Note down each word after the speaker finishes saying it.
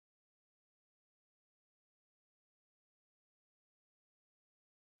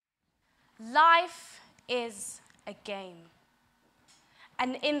Life is a game.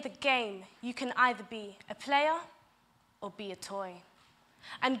 And in the game, you can either be a player or be a toy.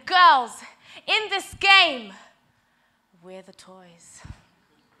 And girls, in this game, we're the toys.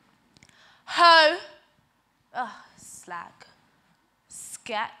 Ho, slag,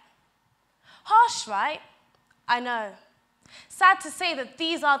 scat. Harsh, right? I know. Sad to say that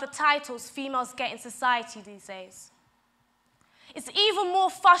these are the titles females get in society these days. It's even more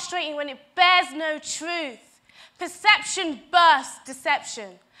frustrating when it bears no truth. Perception bursts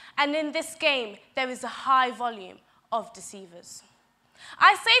deception, and in this game, there is a high volume of deceivers.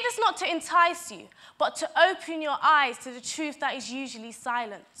 I say this not to entice you, but to open your eyes to the truth that is usually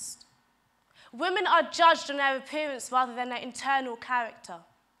silenced. Women are judged on their appearance rather than their internal character.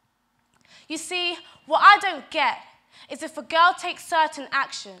 You see, what I don't get is if a girl takes certain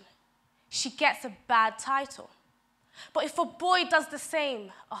action, she gets a bad title. But if a boy does the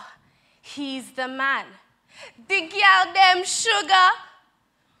same, he's the man. The girl them sugar.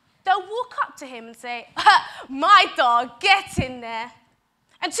 They'll walk up to him and say, my dog, get in there.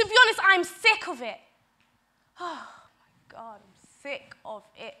 And to be honest, I'm sick of it. Oh my God, I'm sick of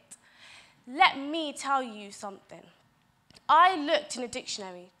it. Let me tell you something. I looked in a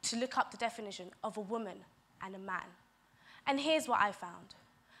dictionary to look up the definition of a woman and a man. And here's what I found.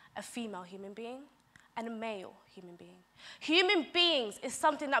 A female human being and a male human being. Human beings is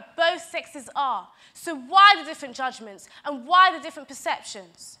something that both sexes are. So why the different judgments and why the different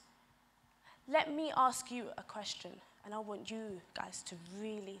perceptions? Let me ask you a question, and I want you guys to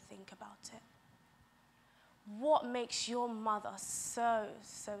really think about it. What makes your mother so,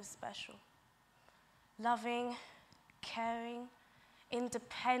 so special? Loving, caring,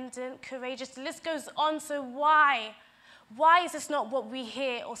 independent, courageous, the list goes on, so why? Why is this not what we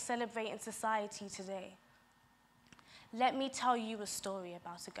hear or celebrate in society today? Let me tell you a story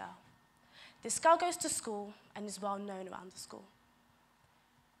about a girl. This girl goes to school and is well known around the school.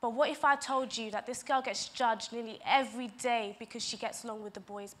 But what if I told you that this girl gets judged nearly every day because she gets along with the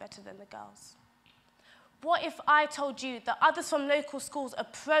boys better than the girls? What if I told you that others from local schools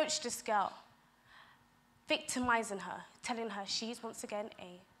approach this girl, victimizing her, telling her she's once again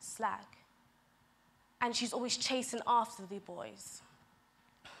a slag, and she's always chasing after the boys?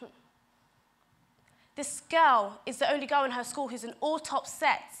 This girl is the only girl in her school who's in all top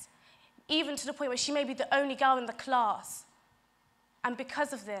sets, even to the point where she may be the only girl in the class. And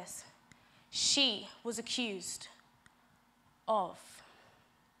because of this, she was accused of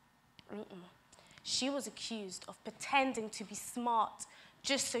pretending to be smart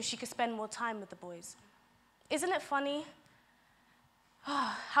just so she could spend more time with the boys. Isn't it funny?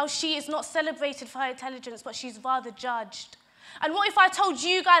 How she is not celebrated for her intelligence, but she's rather judged. And what if I told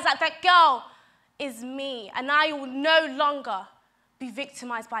you guys that that girl is me, and I will no longer be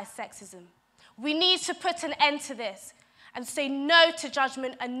victimized by sexism? We need to put an end to this and say no to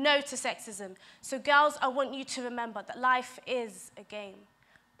judgment and no to sexism. So girls, I want you to remember that life is a game,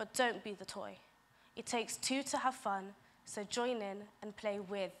 but don't be the toy. It takes two to have fun, so join in and play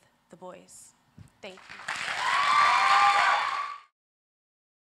with the boys. Thank you.